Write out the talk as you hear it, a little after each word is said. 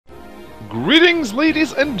Greetings,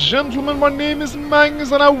 ladies and gentlemen, my name is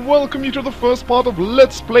Magnus and I welcome you to the first part of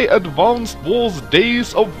Let's Play Advanced Wars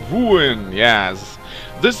Days of Ruin. Yes,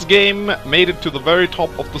 this game made it to the very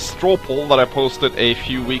top of the straw poll that I posted a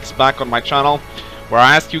few weeks back on my channel, where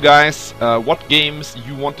I asked you guys what games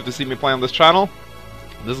you wanted to see me play on this channel.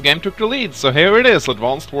 This game took the lead, so here it is,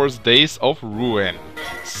 Advanced Wars Days of Ruin.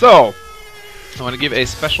 So, I want to give a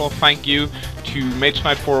special thank you to Mage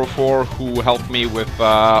Knight 404 who helped me with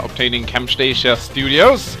obtaining Camtasia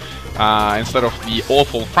Studios instead of the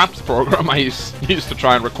awful Fraps program I used to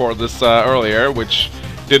try and record this earlier, which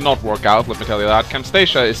did not work out, let me tell you that.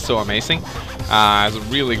 Camtasia is so amazing. It's a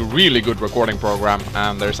really good recording program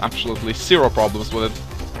and there's absolutely zero problems with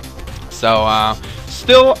it. So,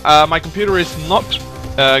 still, my computer is not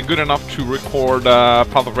good enough to record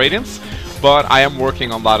Path of Radiance, but I am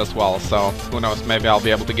working on that as well, so who knows, maybe I'll be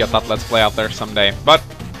able to get that Let's Play out there someday. But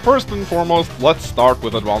first and foremost, let's start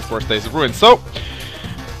with Advanced Wars Days of Ruin. So,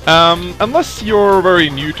 unless you're very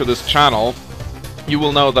new to this channel, you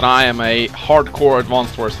will know that I am a hardcore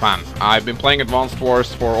Advanced Wars fan. I've been playing Advanced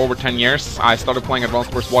Wars for over 10 years. I started playing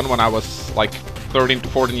Advanced Wars 1 when I was like 13 to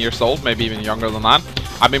 14 years old, maybe even younger than that.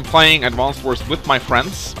 I've been playing Advanced Wars with my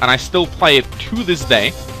friends, and I still play it to this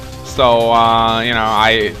day. So, you know,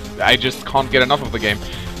 I just can't get enough of the game.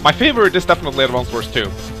 My favorite is definitely Advanced Wars 2.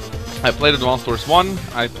 I played Advanced Wars 1,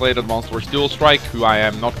 I played Advanced Wars Dual Strike, who I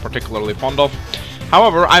am not particularly fond of.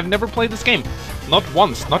 However, I've never played this game. Not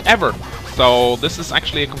once, not ever. So, this is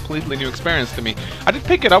actually a completely new experience to me. I did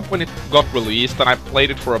pick it up when it got released, and I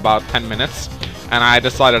played it for about 10 minutes. And I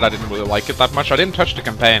decided I didn't really like it that much. I didn't touch the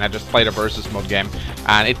campaign, I just played a versus mode game.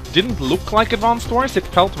 And it didn't look like Advanced Wars, it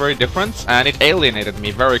felt very different, and it alienated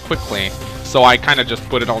me very quickly. So I kind of just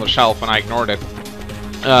put it on the shelf and I ignored it.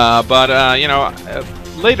 You know,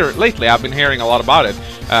 lately I've been hearing a lot about it.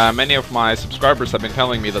 Many of my subscribers have been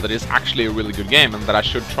telling me that it is actually a really good game and that I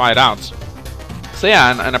should try it out. So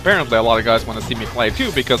yeah, and apparently a lot of guys want to see me play it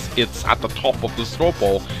too, because it's at the top of the straw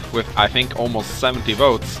poll with, I think, almost 70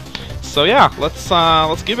 votes. So yeah,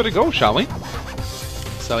 let's give it a go, shall we?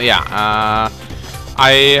 So yeah,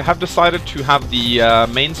 I have decided to have the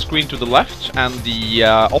main screen to the left and the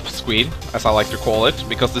off screen, as I like to call it,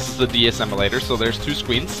 because this is a DS emulator, so there's two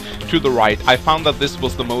screens to the right. I found that this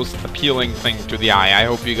was the most appealing thing to the eye. I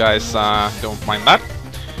hope you guys don't mind that.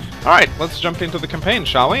 Alright, let's jump into the campaign,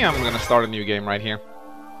 shall we? I'm gonna start a new game right here.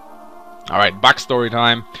 Alright, backstory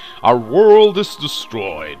time. Our world is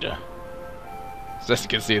destroyed. So as you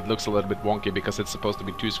can see, it looks a little bit wonky because it's supposed to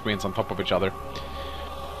be two screens on top of each other.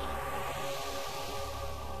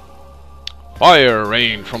 Fire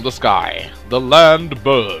rained from the sky. The land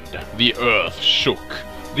burned. The earth shook.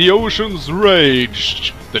 The oceans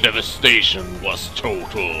raged. The devastation was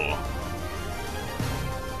total.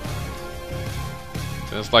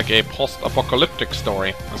 It's like a post-apocalyptic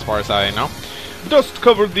story, as far as I know. Dust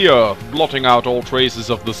covered the earth, blotting out all traces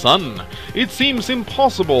of the sun. It seems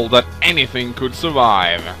impossible that anything could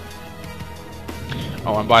survive.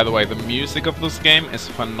 Oh, and by the way, the music of this game is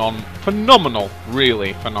phenomenal,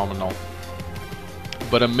 really phenomenal.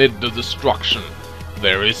 But amid the destruction,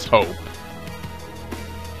 there is hope.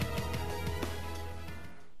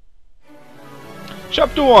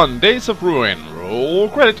 Chapter 1, Days of Ruin. Roll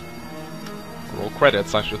credit. Roll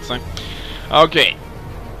credits, I should say. Okay.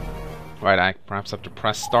 Right, I perhaps have to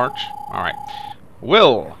press start. Alright.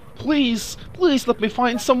 Will, please let me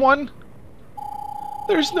find someone.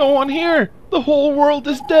 There's no one here. The whole world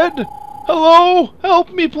is dead. Hello?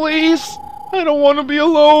 Help me, please. I don't want to be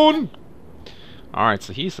alone. Alright,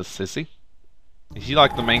 so he's a sissy. Is he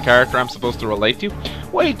like the main character I'm supposed to relate to?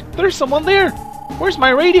 Wait, there's someone there. Where's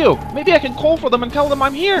my radio? Maybe I can call for them and tell them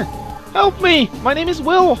I'm here. Help me! My name is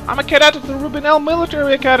Will. I'm a cadet at the Rubinel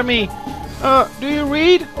Military Academy. Do you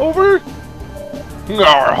read? Over?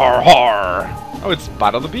 Har har har! Oh, it's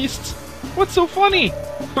Battle of the Beasts. What's so funny?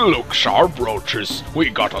 Look sharp, roaches. We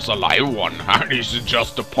got us a live one, and he's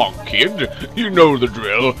just a punk kid. You know the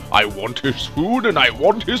drill. I want his food and I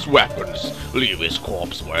want his weapons. Leave his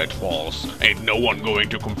corpse where it falls. Ain't no one going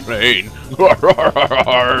to complain. Har har har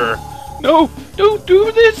har! No, don't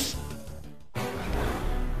do this!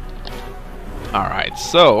 Alright,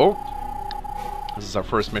 so this is our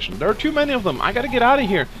first mission. There are too many of them. I gotta get out of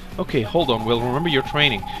here. Okay, hold on, Will. Remember your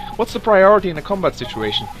training. What's the priority in a combat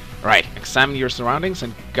situation? Right, examine your surroundings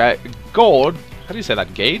and how do you say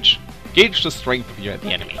that? Gauge the strength of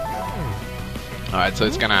the enemy. Alright, so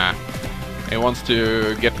it wants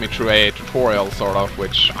to get me through a tutorial, sort of,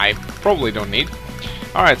 which I probably don't need.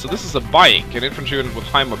 Alright, so this is a bike. An infantry unit with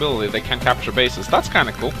high mobility. They can capture bases. That's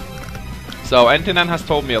kinda cool. So, Entinen has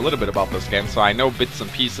told me a little bit about this game, so I know bits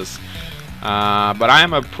and pieces. But I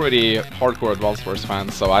am a pretty hardcore Advance Wars fan,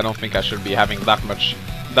 so I don't think I should be having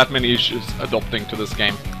that many issues adopting to this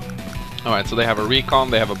game. Alright, so they have a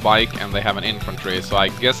recon, they have a bike, and they have an infantry, so I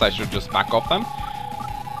guess I should just back off them.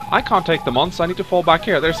 I can't take them on, so I need to fall back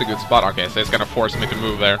here. There's a good spot. Okay, so it's gonna force me to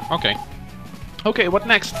move there. Okay. Okay, what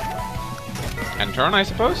next? End turn, I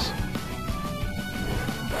suppose?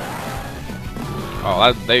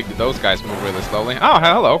 Oh, those guys move really slowly. Oh,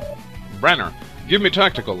 hello. Brenner. Give me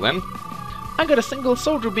tactical, then. I got a single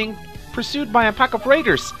soldier being pursued by a pack of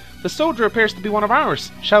raiders. The soldier appears to be one of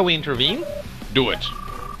ours. Shall we intervene? Do it.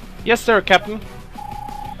 Yes, sir, Captain.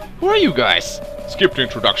 Who are you guys? Skip the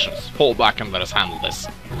introductions. Fall back and let us handle this.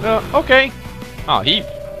 Okay. Oh, he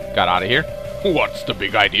got out of here. What's the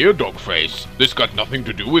big idea, Dogface? This got nothing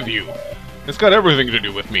to do with you. It's got everything to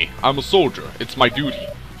do with me. I'm a soldier. It's my duty.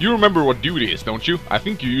 You remember what duty is, don't you? I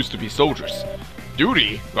think you used to be soldiers.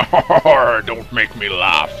 Duty? Don't make me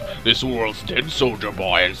laugh. This world's dead, soldier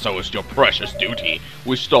boy, and so is your precious duty.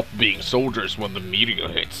 We stopped being soldiers when the meteor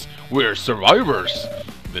hits. We're survivors.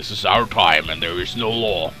 This is our time, and there is no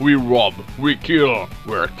law. We rob, we kill,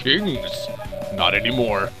 we're kings. Not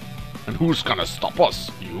anymore. And who's gonna stop us?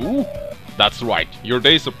 You? That's right. Your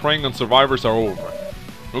days of preying on survivors are over.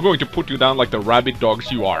 We're going to put you down like the rabid dogs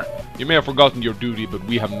you are. You may have forgotten your duty, but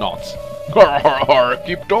we have not.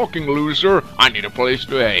 Keep talking, loser. I need a place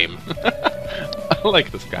to aim. I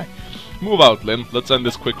like this guy. Move out, Lim. Let's end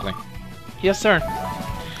this quickly. Yes, sir.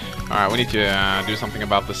 Alright, we need to do something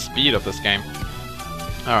about the speed of this game.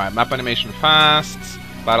 Alright, map animation fast,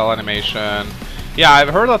 battle animation. Yeah, I've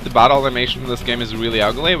heard that the battle animation in this game is really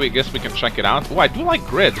ugly. We guess we can check it out. Oh, I do like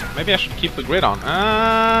grid. Maybe I should keep the grid on.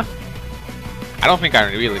 I don't think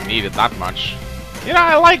I really need it that much. You know,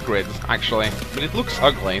 I like grids, actually. But it looks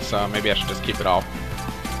ugly, so maybe I should just keep it off.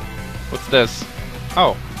 What's this?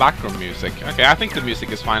 Oh, background music. Okay, I think the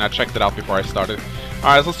music is fine. I checked it out before I started.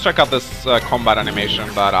 Alright, so let's check out this combat animation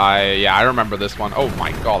that I remember this one. Oh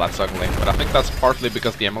my god, that's ugly. But I think that's partly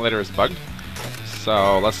because the emulator is bugged.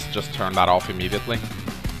 So let's just turn that off immediately.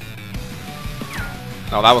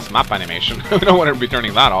 No, that was map animation. We don't want to be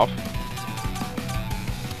turning that off.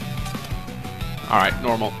 Alright,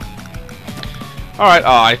 normal. Alright,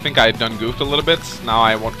 I think I done goofed a little bit. Now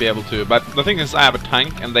I won't be able to. But the thing is, I have a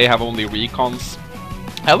tank and they have only recons.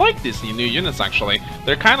 I like these new units, actually.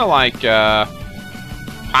 They're kind of like, they're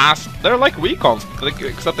like recons,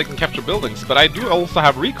 except they can capture buildings. But I do also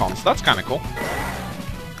have recons. That's kind of cool.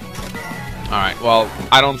 Alright, well,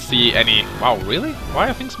 I don't see any... Wow, really? Why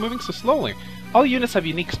are things moving so slowly? All units have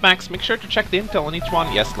unique specs. Make sure to check the intel on each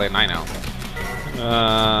one. Yes, Lane, I know.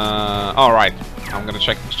 Alright. I'm gonna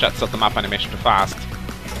set the map animation to fast.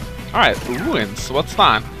 Alright, ruins. What's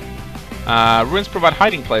that? Ruins provide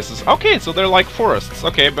hiding places. Okay, so they're like forests.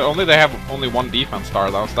 Okay, but they have only one defense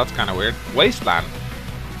star though, so that's kind of weird. Wasteland.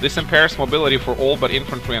 This impairs mobility for all but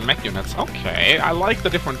infantry and mech units. Okay, I like the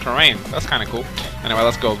different terrain. That's kind of cool. Anyway,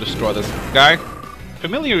 let's go destroy this guy.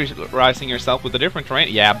 Familiarizing yourself with the different terrain.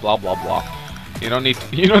 Yeah, blah blah blah. You don't need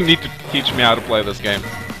to teach me how to play this game.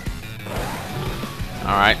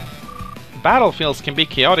 All right. Battlefields can be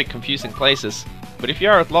chaotic, confusing places, but if you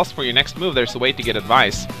are at loss for your next move, there's a way to get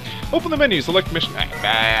advice. Open the menu, select mission.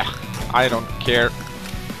 I don't care.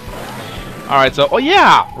 All right, so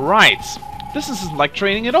yeah, right. This isn't like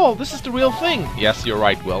training at all. This is the real thing. Yes, you're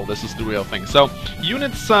right, Will. This is the real thing. So,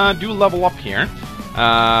 units do level up here.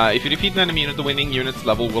 If you defeat an enemy unit, the winning unit's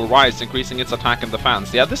level will rise, increasing its attack and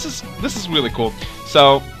defense. Yeah, this is really cool.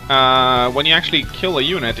 So, when you actually kill a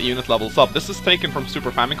unit levels up. This is taken from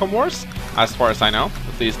Super Famicom Wars, as far as I know.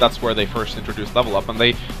 At least that's where they first introduced level up, and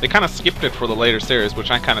they kind of skipped it for the later series,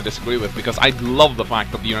 which I kind of disagree with, because I love the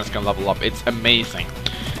fact that the units can level up. It's amazing.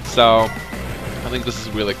 So, I think this is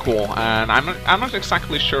really cool, and I'm not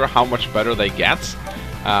exactly sure how much better they get,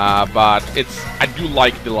 but I do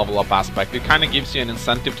like the level up aspect. It kind of gives you an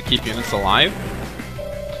incentive to keep units alive.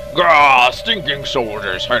 Grah, stinking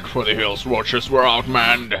soldiers, head for the hills, watchers were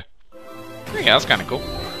outmanned. Yeah, that's kind of cool.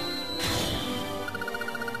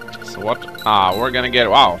 So what? We're gonna get,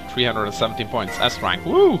 wow, 317 points, S rank.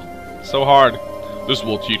 Woo! So hard. This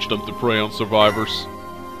will teach them to prey on survivors.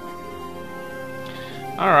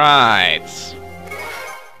 Alright.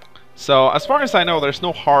 So, as far as I know, there's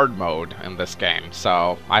no hard mode in this game,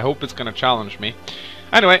 so I hope it's gonna challenge me.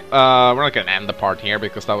 Anyway, we're not gonna end the part here,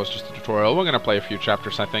 because that was just a tutorial. We're gonna play a few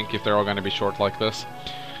chapters, I think, if they're all gonna be short like this.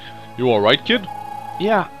 You alright, kid?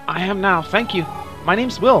 Yeah, I am now, thank you. My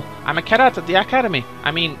name's Will. I'm a cadet at the academy. I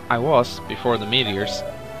mean, I was, before the meteors.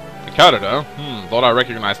 A cadet, huh? Thought I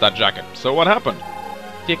recognized that jacket. So what happened?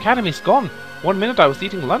 The academy's gone. 1 minute I was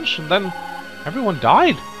eating lunch, and then everyone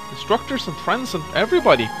died. Instructors and friends and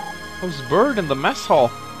everybody. I was buried in the mess hall.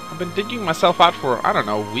 I've been digging myself out for, I don't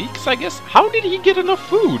know, weeks, I guess? How did he get enough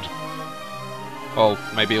food? Well,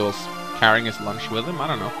 maybe he was carrying his lunch with him, I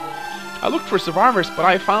don't know. I looked for survivors, but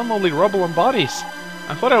I found only rubble and bodies.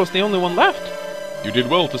 I thought I was the only one left. You did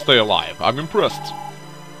well to stay alive. I'm impressed.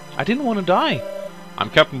 I didn't want to die. I'm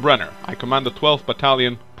Captain Brenner. I command the 12th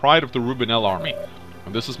Battalion, Pride of the Rubinel Army.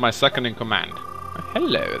 And this is my second in command.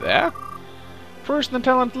 Hello there. First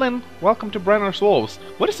Lieutenant Lin, welcome to Brenner's Wolves.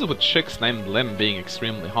 What is it with chicks named Lin being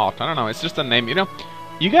extremely hot? I don't know, it's just a name, you know?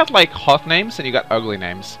 You got like hot names and you got ugly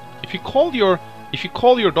names. If you call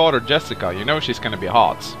your daughter Jessica, you know she's gonna be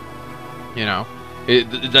hot. You know?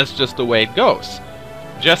 That's just the way it goes.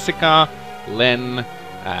 Jessica, Lin,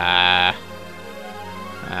 I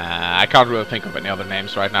can't really think of any other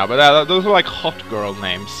names right now, but those are like hot girl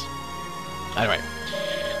names. Anyway.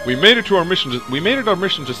 We made it our mission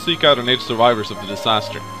to seek out and aid survivors of the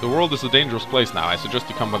disaster. The world is a dangerous place now. I suggest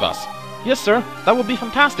you come with us. Yes, sir. That will be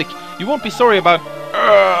fantastic. You won't be sorry about...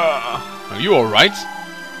 Are you alright?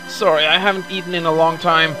 Sorry, I haven't eaten in a long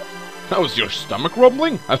time. How's your stomach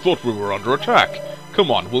rumbling? I thought we were under attack. Come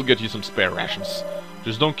on, we'll get you some spare rations.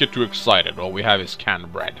 Just don't get too excited. All we have is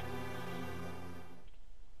canned bread.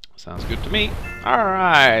 Sounds good to me.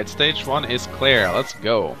 Alright, stage 1 is clear. Let's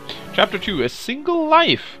go. Chapter 2, A Single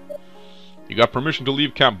Life. You got permission to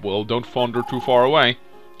leave camp, Will. Don't wander too far away.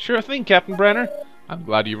 Sure thing, Captain Brenner. I'm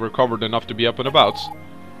glad you've recovered enough to be up and about.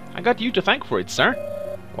 I got you to thank for it, sir.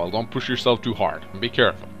 Well, don't push yourself too hard. And be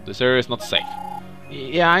careful. This area is not safe.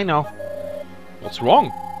 Yeah, I know. What's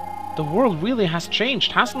wrong? The world really has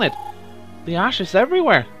changed, hasn't it? The ash is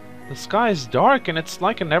everywhere. The sky is dark and it's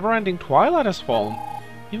like a never-ending twilight has fallen.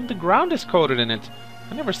 Even the ground is coated in it.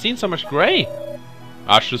 I've never seen so much grey.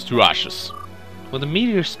 Ashes to ashes. When the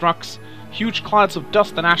meteor struck, huge clouds of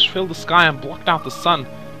dust and ash filled the sky and blocked out the sun.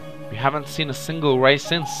 We haven't seen a single ray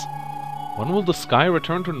since. When will the sky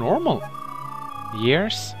return to normal?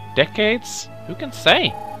 Years? Decades? Who can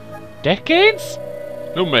say? Decades?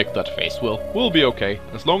 Don't make that face, Will. We'll be okay.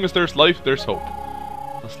 As long as there's life, there's hope.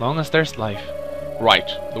 As long as there's life. Right.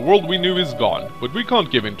 The world we knew is gone, but we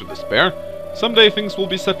can't give in to despair. Someday things will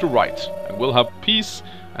be set to right, and we'll have peace,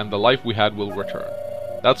 and the life we had will return.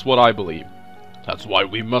 That's what I believe. That's why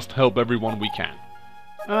we must help everyone we can.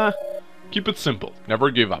 Keep it simple.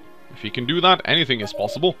 Never give up. If you can do that, anything is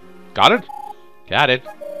possible. Got it? Got it.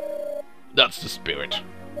 That's the spirit.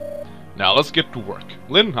 Now let's get to work.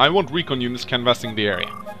 Lin, I want recon units canvassing the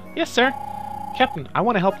area. Yes, sir. Captain, I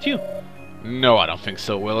want to help too. No, I don't think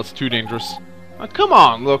so, Will. It's too dangerous. Come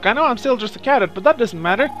on, look, I know I'm still just a cadet, but that doesn't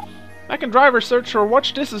matter. I can drive or search or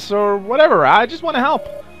watch disses or whatever. I just want to help.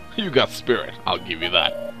 You got spirit. I'll give you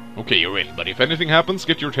that. Okay, you're in, but if anything happens,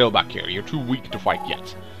 get your tail back here. You're too weak to fight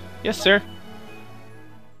yet. Yes, sir.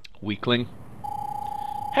 Weakling.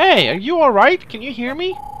 Hey, are you alright? Can you hear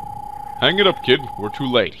me? Hang it up, kid. We're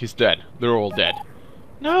too late. He's dead. They're all dead.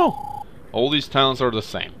 No. All these towns are the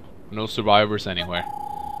same. No survivors anywhere.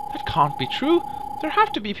 That can't be true. There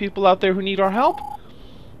have to be people out there who need our help.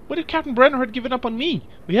 What if Captain Brenner had given up on me?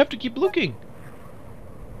 We have to keep looking.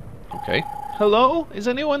 Okay. Hello? Is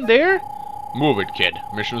anyone there? Move it, kid.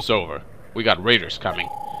 Mission's over. We got raiders coming.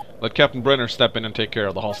 Let Captain Brenner step in and take care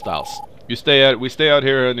of the hostiles. We stay out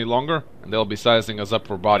here any longer, and they'll be sizing us up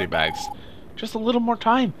for body bags. Just a little more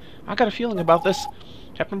time. I got a feeling about this.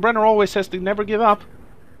 Captain Brenner always says to never give up.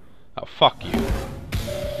 Oh, fuck you.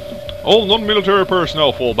 All non-military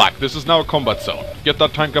personnel fall back. This is now a combat zone. Get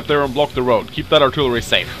that tank up there and block the road. Keep that artillery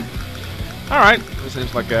safe. Alright, this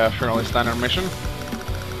seems like a fairly standard mission.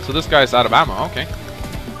 So this guy's out of ammo, okay.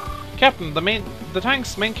 Captain, the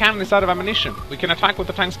tank's main cannon is out of ammunition. We can attack with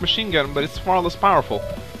the tank's machine gun, but it's far less powerful.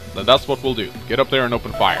 Then that's what we'll do. Get up there and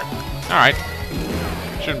open fire. Alright.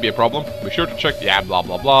 Shouldn't be a problem. Be sure to check the blah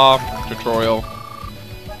blah blah tutorial.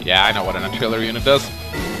 Yeah, I know what an artillery unit does.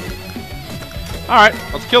 Alright,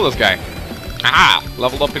 let's kill this guy. Ah!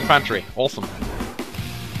 Leveled up infantry. Awesome.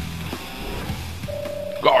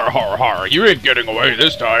 Gar har har, you ain't getting away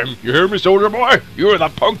this time. You hear me, soldier boy? You're the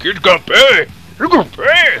punk kid's gonna pay. You're gonna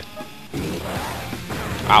pay.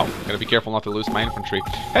 Ow, gotta be careful not to lose my infantry.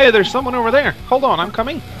 Hey, there's someone over there. Hold on, I'm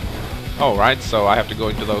coming. Oh, right, so I have to go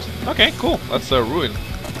into those. Okay, cool. Let's ruin.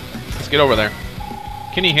 Let's get over there.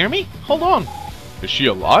 Can you hear me? Hold on. Is she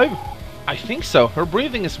alive? I think so. Her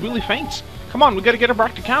breathing is really faint. Come on, we gotta get her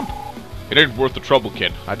back to camp. It ain't worth the trouble,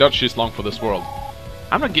 kid. I doubt she's long for this world.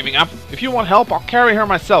 I'm not giving up. If you want help, I'll carry her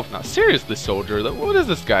myself. Now, seriously, soldier, what is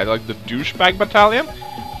this guy? Like the douchebag battalion?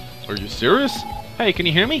 Are you serious? Hey, can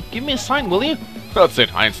you hear me? Give me a sign, will you? That's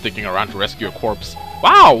it. I ain't sticking around to rescue a corpse.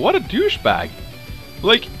 Wow, what a douchebag.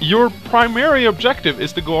 Like, your primary objective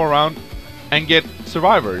is to go around and get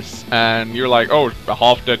survivors. And you're like, oh, a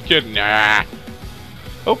half-dead kid, nah.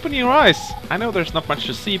 Open your eyes. I know there's not much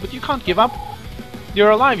to see, but you can't give up.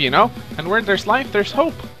 You're alive, you know, and where there's life, there's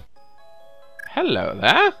hope. Hello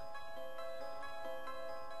there.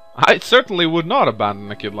 I certainly would not abandon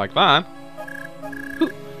a kid like that.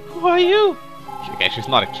 Who are you? Okay, she's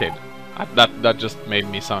not a kid. That just made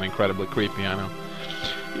me sound incredibly creepy, I know.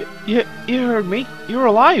 You heard me. You're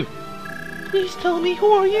alive. Please tell me,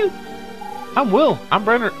 who are you? I'm Will. I'm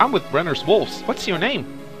Brenner. I'm with Brenner's Wolves. What's your name?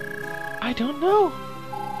 I don't know.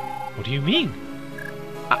 What do you mean?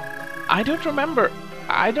 I don't remember.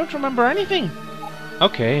 I don't remember anything.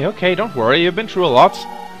 Okay, don't worry. You've been through a lot.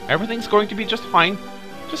 Everything's going to be just fine.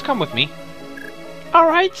 Just come with me.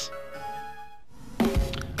 Alright.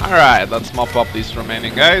 Alright, let's mop up these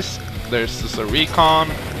remaining guys. There's just a recon.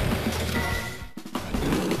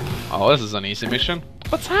 Oh, this is an easy mission.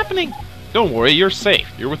 What's happening? Don't worry, you're safe.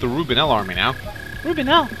 You're with the Rubinel army now.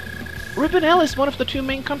 Rubinel? Rubinel is one of the 2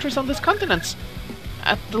 main countries on this continent.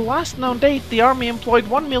 At the last known date, the army employed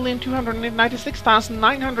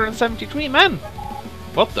 1,296,973 men.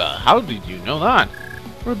 What the? How did you know that?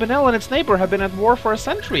 Rubinel and its neighbor have been at war for a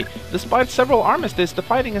century. Despite several armistices, the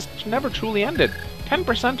fighting has never truly ended.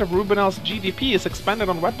 10% of Rubinel's GDP is expended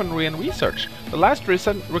on weaponry and research. The last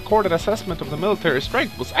recorded assessment of the military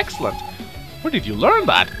strength was excellent. Where did you learn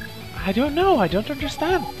that? I don't know, I don't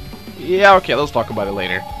understand. Yeah, okay, let's talk about it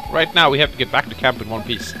later. Right now, we have to get back to camp in one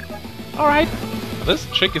piece. Alright. This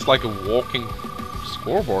chick is like a walking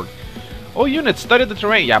scoreboard. Oh, units, study the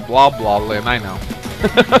terrain. Yeah, blah blah, Lynn, I know.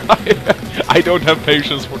 I don't have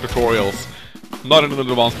patience for tutorials. Not in an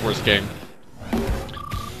Advanced Wars game.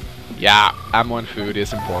 Yeah, ammo and food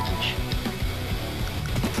is important.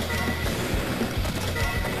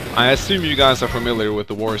 I assume you guys are familiar with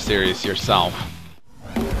the War series yourself.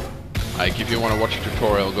 Like, if you want to watch a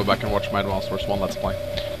tutorial, go back and watch my Advanced Wars 1 Let's Play.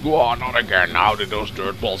 Go on, not again. How did those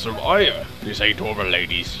dirtballs survive? This ain't over,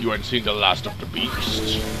 ladies. You ain't seen the last of the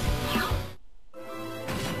beasts.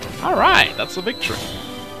 Alright, that's a victory.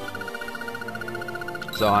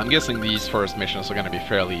 So I'm guessing these first missions are going to be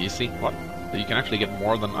fairly easy. What? You can actually get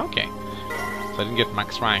more than... Okay. So I didn't get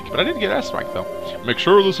max rank, but I did get S rank though. Make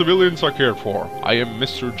sure the civilians are cared for. I am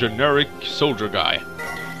Mr. Generic Soldier Guy.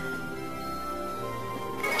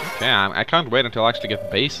 Okay, I can't wait until I actually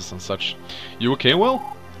get bases and such. You okay, Will?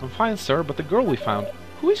 I'm fine, sir, but the girl we found,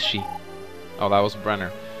 who is she? Oh, that was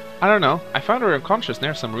Brenner. I don't know. I found her unconscious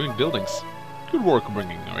near some ruined buildings. Good work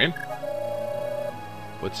bringing her in.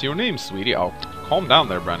 What's your name, sweetie? Oh, calm down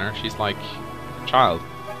there, Brenner. She's like a child.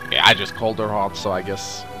 Yeah, I just called her hot, so I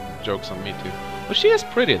guess joke's on me too. But she is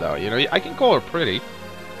pretty, though. You know, I can call her pretty.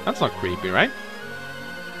 That's not creepy, right?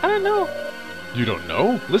 I don't know. You don't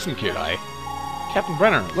know? Listen, kid, Captain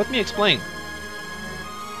Brenner, let me explain.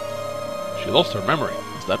 She lost her memory.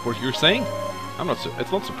 Is that what you're saying?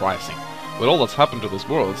 It's not surprising. With all that's happened to this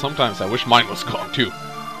world, sometimes I wish mine was gone too.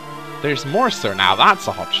 There's more, sir. Now that's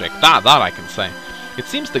a hot chick. That I can say. It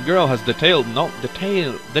seems the girl has detailed knowledge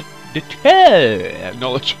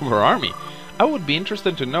of her army. I would be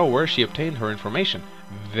interested to know where she obtained her information.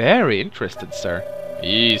 Very interested, sir.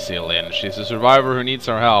 Easy, Lynn. She's a survivor who needs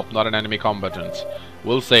our help, not an enemy combatant.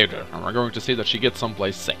 We'll save her, and we're going to see that she gets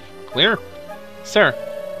someplace safe. Clear? Sir.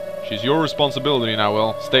 She's your responsibility now,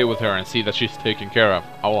 Will. Stay with her and see that she's taken care of.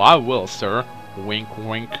 Oh, I will, sir. Wink,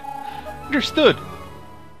 wink. Understood.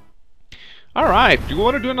 Alright, do you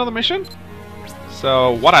want to do another mission?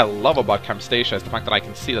 So, what I love about Camstasia is the fact that I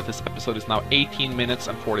can see that this episode is now 18 minutes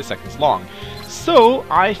and 40 seconds long. So,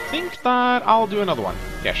 I think that I'll do another one.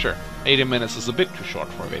 Yeah, sure. 80 minutes is a bit too short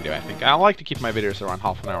for a video, I think. I like to keep my videos around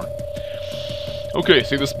half an hour. Okay,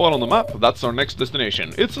 see the spot on the map? That's our next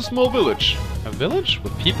destination. It's a small village. A village?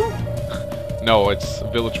 With people? No, it's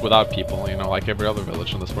a village without people, you know, like every other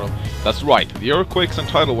village in this world. That's right. The earthquakes and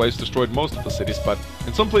tidal waves destroyed most of the cities, but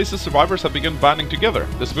in some places survivors have begun banding together.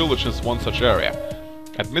 This village is one such area.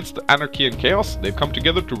 Amidst anarchy and chaos, they've come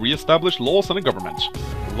together to re-establish laws and a government.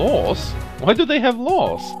 Laws? Why do they have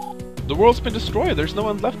laws? The world's been destroyed, there's no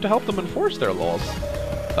one left to help them enforce their laws.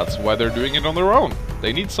 That's why they're doing it on their own.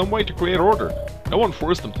 They need some way to create order. No one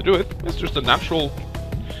forced them to do it. It's just a natural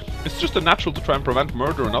to try and prevent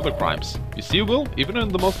murder and other crimes. You see, Will, even in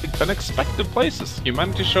the most unexpected places,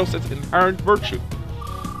 humanity shows its inherent virtue.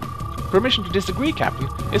 Permission to disagree, Captain.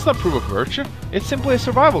 It's not proof of virtue. It's simply a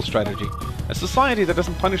survival strategy. A society that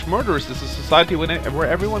doesn't punish murderers is a society where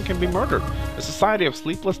everyone can be murdered. A society of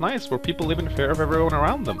sleepless nights where people live in fear of everyone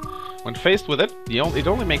around them. When faced with it, it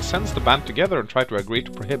only makes sense to band together and try to agree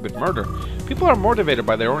to prohibit murder. People are motivated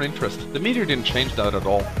by their own interest. The media didn't change that at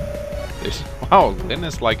all. Wow, Lynn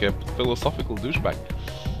is like a philosophical douchebag.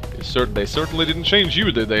 They certainly didn't change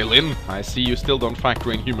you, did they, Lynn? I see you still don't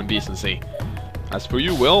factor in human decency. As for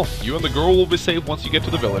you, Will, you and the girl will be safe once you get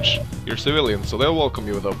to the village. You're civilians, so they'll welcome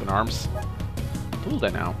you with open arms. Who are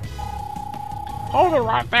they now? Hold it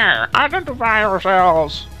right there. Identify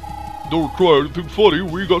yourselves. Don't try anything funny,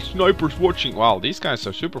 we got snipers watching. Wow, these guys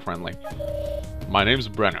are super friendly. My name's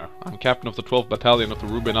Brenner. I'm captain of the 12th Battalion of the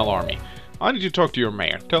Rubinel Army. I need to talk to your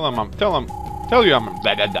mayor. Tell him I'm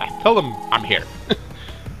here.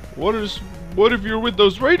 What if you're with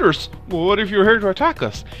those raiders? What if you're here to attack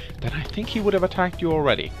us? Then I think he would have attacked you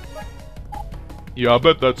already. Yeah, I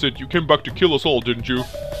bet that's it. You came back to kill us all, didn't you?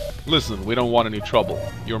 Listen, we don't want any trouble.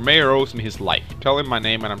 Your mayor owes me his life. Tell him my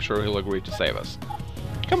name and I'm sure he'll agree to save us.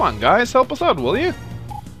 Come on, guys, help us out, will you?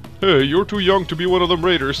 Hey, you're too young to be one of them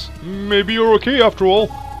raiders. Maybe you're okay after all.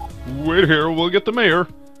 Wait here, we'll get the mayor.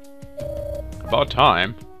 About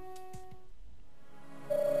time.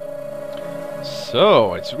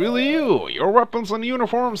 So, it's really you. Your weapons and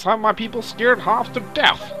uniforms have my people scared half to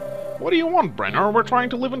death. What do you want, Brenner? We're trying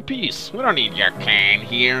to live in peace. We don't need your can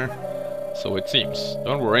here. So it seems.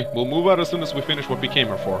 Don't worry, we'll move out as soon as we finish what we came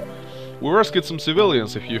here for. We rescued some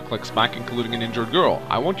civilians a few clicks back, including an injured girl.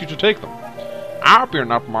 I want you to take them. I hope you're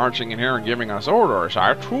not marching in here and giving us orders.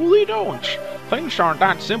 I truly don't. Things aren't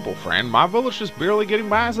that simple, friend. My village is barely getting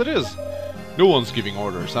by as it is. No one's giving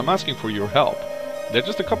orders. I'm asking for your help. They're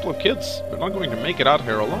just a couple of kids. They're not going to make it out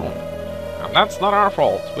here alone. And that's not our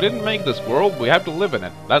fault. We didn't make this world. We have to live in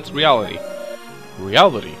it. That's reality.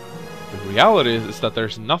 Reality? The reality is that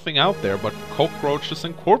there's nothing out there but cockroaches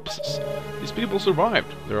and corpses. These people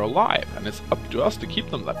survived. They're alive, and it's up to us to keep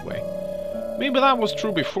them that way. Maybe that was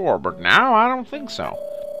true before, but now I don't think so.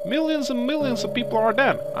 Millions and millions of people are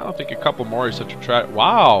dead. I don't think a couple more is such a tragedy.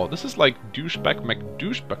 Wow, this is like douchebag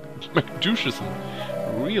McDoucheism.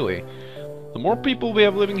 Really. The more people we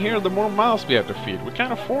have living here, the more mouths we have to feed. We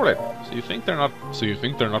can't afford it. So you think they're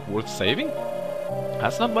not worth saving?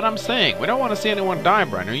 That's not what I'm saying. We don't want to see anyone die,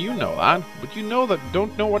 Brenner. You know that. But you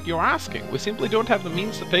don't know what you're asking. We simply don't have the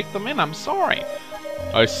means to take them in. I'm sorry.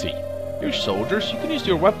 I see. You're soldiers. You can use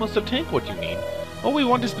your weapons to take what you need. All we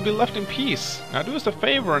want is to be left in peace. Now do us a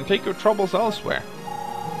favor and take your troubles elsewhere.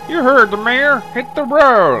 You heard the mayor. Hit the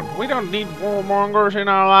road. We don't need warmongers in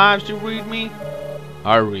our lives. You read me?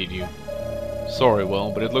 I read you. Sorry,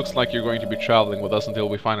 Will, but it looks like you're going to be traveling with us until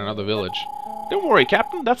we find another village. Don't worry,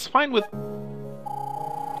 Captain. That's fine with...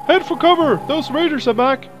 Head for cover! Those raiders are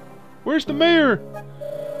back! Where's the mayor?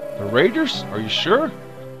 The raiders? Are you sure?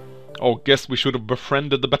 Oh, guess we should have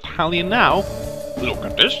befriended the battalion now. Look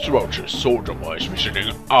at this roaches, soldier boys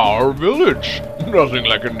visiting our village. Nothing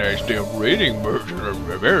like a nice day of raiding, murder, and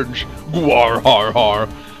revenge. Gwar har har.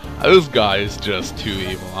 This guy is just too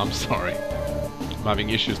evil, I'm sorry. I'm having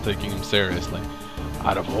issues taking him seriously.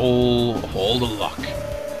 Out of all the luck.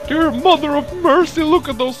 Dear mother of mercy, look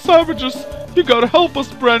at those savages! You gotta help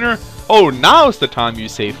us, Brenner! Oh, now's the time you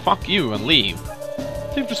say fuck you and leave.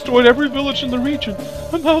 They've destroyed every village in the region,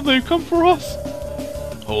 and now they've come for us.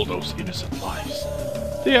 All those innocent lives.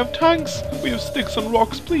 They have tanks, we have sticks and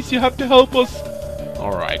rocks, please you have to help us.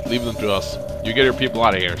 Alright, leave them to us. You get your people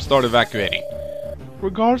out of here, start evacuating.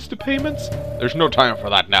 Regards to payments? There's no time for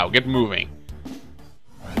that now, get moving.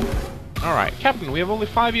 Alright, Captain, we have only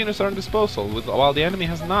 5 units at our disposal, while the enemy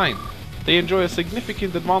has 9. They enjoy a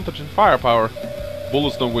significant advantage in firepower.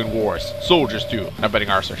 Bullets don't win wars, soldiers do. I'm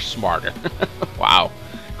betting ours are smarter. Wow,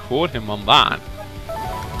 quote him on that.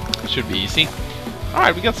 Should be easy.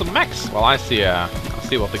 Alright, we got some mechs. Well, I'll see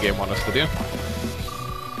what the game wants us to do.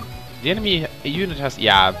 The enemy unit has...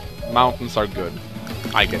 yeah, mountains are good.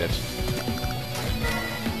 I get it.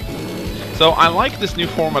 So, I like this new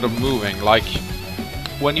format of moving, like...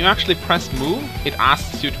 when you actually press move, it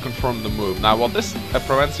asks you to confirm the move. Now, what this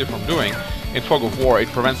prevents you from doing, in Fog of War, it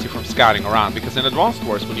prevents you from scouting around, because in Advanced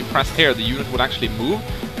Wars, when you press here, the unit would actually move,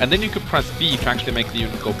 and then you could press B to actually make the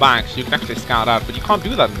unit go back, so you can actually scout out, but you can't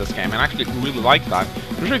do that in this game, and I actually really like that.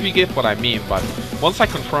 I'm not sure if you get what I mean, but once I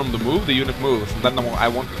confirm the move, the unit moves, and then I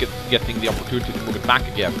won't be getting the opportunity to move it back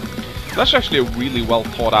again. So that's actually a really well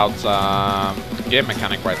thought out game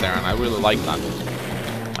mechanic right there, and I really like that.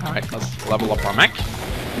 Alright, let's level up our mech.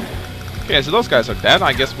 Okay, so those guys are dead.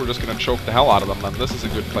 I guess we're just gonna choke the hell out of them then. This is a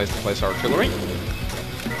good place to place our artillery.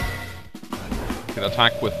 Can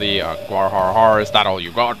attack with the Gwar har har. Is that all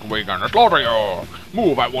you got? We're gonna slaughter you!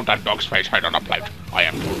 Move, I want that dog's face head on a plate. I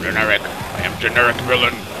am too generic. I am generic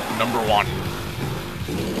villain #1.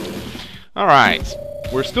 Alright.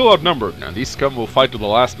 We're still outnumbered, and these scum will fight to the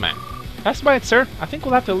last man. That's right, sir. I think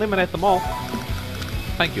we'll have to eliminate them all.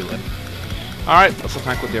 Thank you, Lynn. Alright, let's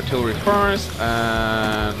attack with the artillery first,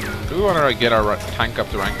 and do we want to get our tank up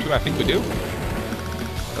to rank 2? I think we do.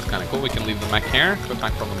 That's kind of cool. We can leave the mech here to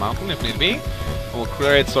attack from the mountain if need be. And we'll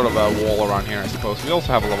create sort of a wall around here, I suppose. We also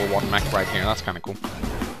have a level 1 mech right here. That's kind of cool.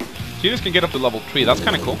 So you just can get up to level 3. That's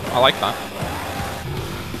kind of cool. I like that.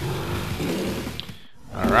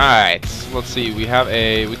 Alright, let's see. We have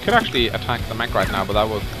a... We could actually attack the mech right now, but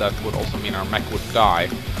that would also mean our mech would die.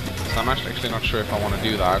 So I'm actually not sure if I want to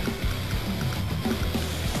do that.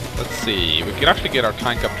 Let's see. We could actually get our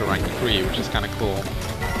tank up to rank 3, which is kind of cool.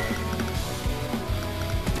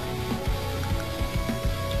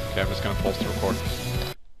 Okay, I'm just going to pause the record.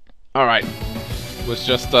 Alright. It was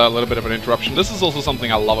just a little bit of an interruption. This is also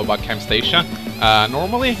something I love about Camtasia.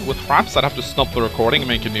 Normally, with Fraps, I'd have to stop the recording and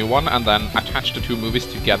make a new one, and then attach the two movies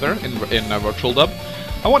together in Virtual Dub.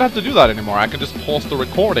 I won't have to do that anymore. I can just pause the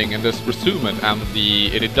recording and just resume it, and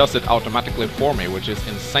it does it automatically for me, which is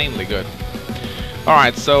insanely good.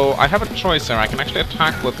 Alright, so I have a choice here. I can actually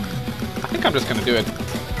attack with... I think I'm just going to do it.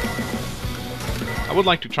 I would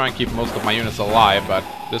like to try and keep most of my units alive, but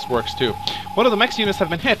this works too. One of the mech's units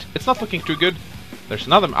have been hit. It's not looking too good. There's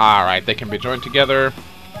another... Alright, they can be joined together,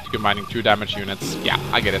 combining 2 damage units. Yeah,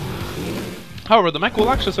 I get it. However, the mech will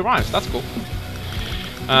actually survive, so that's cool.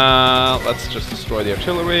 Let's just destroy the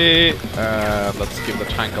artillery. Let's give the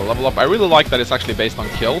tank a level up. I really like that it's actually based on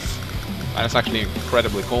kills. That is actually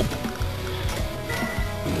incredibly cool.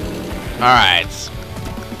 Alright.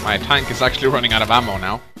 My tank is actually running out of ammo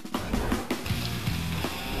now.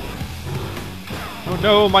 Oh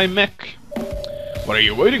no, my mech! What are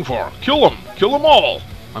you waiting for? Kill them! Kill them all!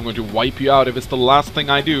 I'm going to wipe you out if it's the last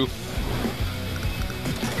thing I do.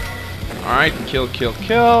 Alright, kill, kill,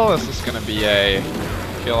 kill. This is gonna be a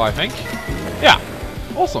kill, I think. Yeah,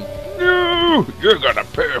 awesome. No! You're gonna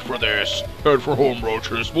pay for this! Head for home,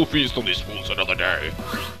 roaches. We'll feast on these fools another day.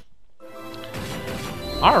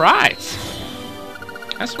 Alright.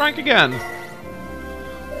 Let's rank again.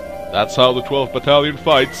 That's how the 12th Battalion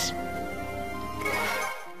fights.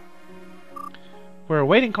 We're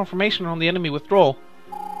awaiting confirmation on the enemy withdrawal.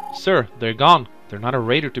 Sir, they're gone. They're not a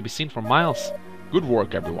raider to be seen for miles. Good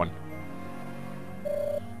work, everyone.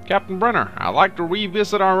 Captain Brenner, I'd like to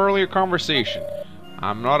revisit our earlier conversation.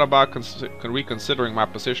 I'm not about reconsidering my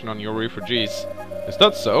position on your refugees. Is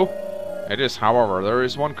that so? It is, however. There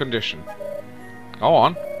is one condition. Go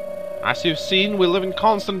on. As you've seen, we live in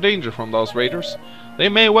constant danger from those raiders. They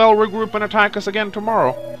may well regroup and attack us again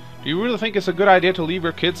tomorrow. Do you really think it's a good idea to leave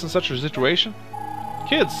your kids in such a situation?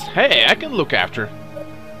 Kids? Hey, I can look after.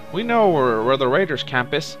 We know where the raiders'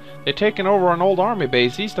 camp is. They've taken over an old army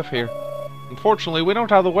base east of here. Unfortunately, we don't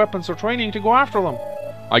have the weapons or training to go after them.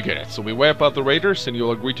 I get it. So we wipe out the raiders and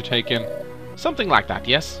you'll agree to take in... Something like that,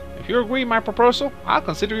 yes. If you agree my proposal, I'll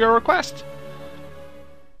consider your request.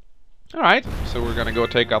 Alright, so we're gonna go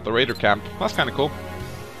take out the raider camp. That's kinda cool.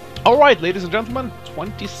 Alright, ladies and gentlemen,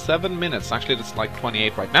 27 minutes. Actually, it's like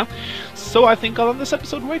 28 right now. So I think I'll end this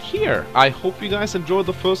episode right here. I hope you guys enjoyed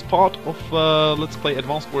the first part of Let's Play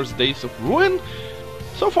Advanced Wars Days of Ruin.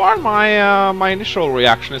 So far, my initial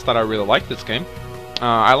reaction is that I really like this game.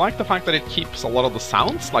 I like the fact that it keeps a lot of the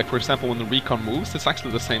sounds. Like, for example, when the recon moves, it's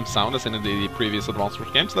actually the same sound as in the previous Advanced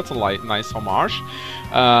Wars games. That's a nice homage.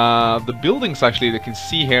 The buildings, actually, that you can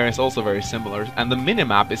see here is also very similar. And the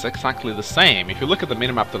minimap is exactly the same. If you look at the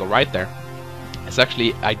minimap to the right there, it's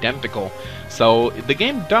actually identical. So the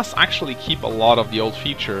game does actually keep a lot of the old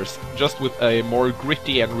features, just with a more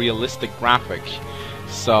gritty and realistic graphic.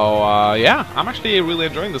 So, yeah, I'm actually really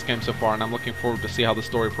enjoying this game so far, and I'm looking forward to see how the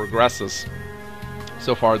story progresses.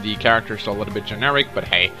 So far, the characters are a little bit generic, but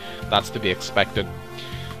hey, that's to be expected.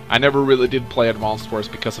 I never really did play Advanced Wars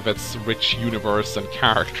because of its rich universe and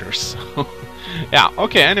characters. Yeah,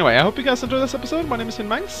 okay, anyway, I hope you guys enjoyed this episode. My name is Finn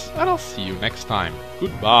Mangs, and I'll see you next time.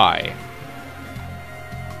 Goodbye.